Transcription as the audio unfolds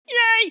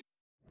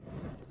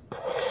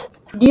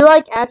Do you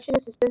like action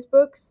and suspense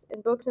books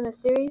and books in a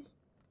series?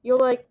 You'll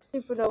like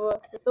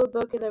Supernova, the third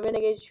book in the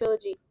Renegades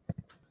trilogy.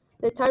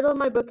 The title of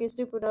my book is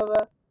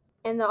Supernova,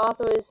 and the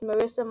author is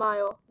Marissa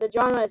Mile. The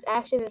genre is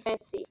action and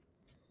fantasy.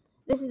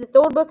 This is the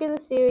third book in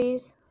the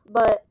series,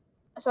 but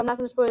so I'm not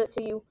going to spoil it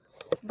to you.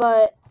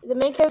 But the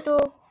main character,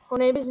 her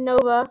name is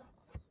Nova,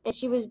 and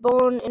she was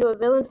born into a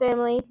villain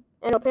family,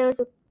 and her parents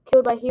were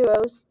killed by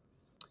heroes,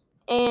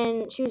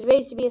 and she was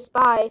raised to be a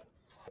spy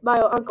by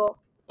her uncle.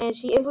 And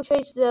she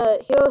infiltrates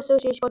the hero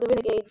association called the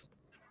Renegades,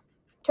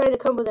 trying to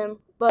come with them,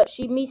 but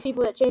she meets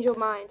people that change her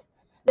mind.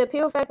 The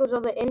appeal factors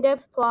are the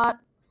in-depth plot,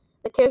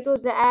 the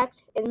characters that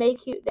act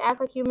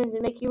like humans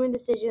and make human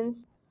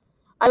decisions.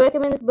 I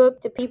recommend this book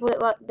to people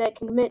that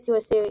can commit to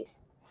a series.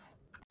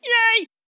 Yay!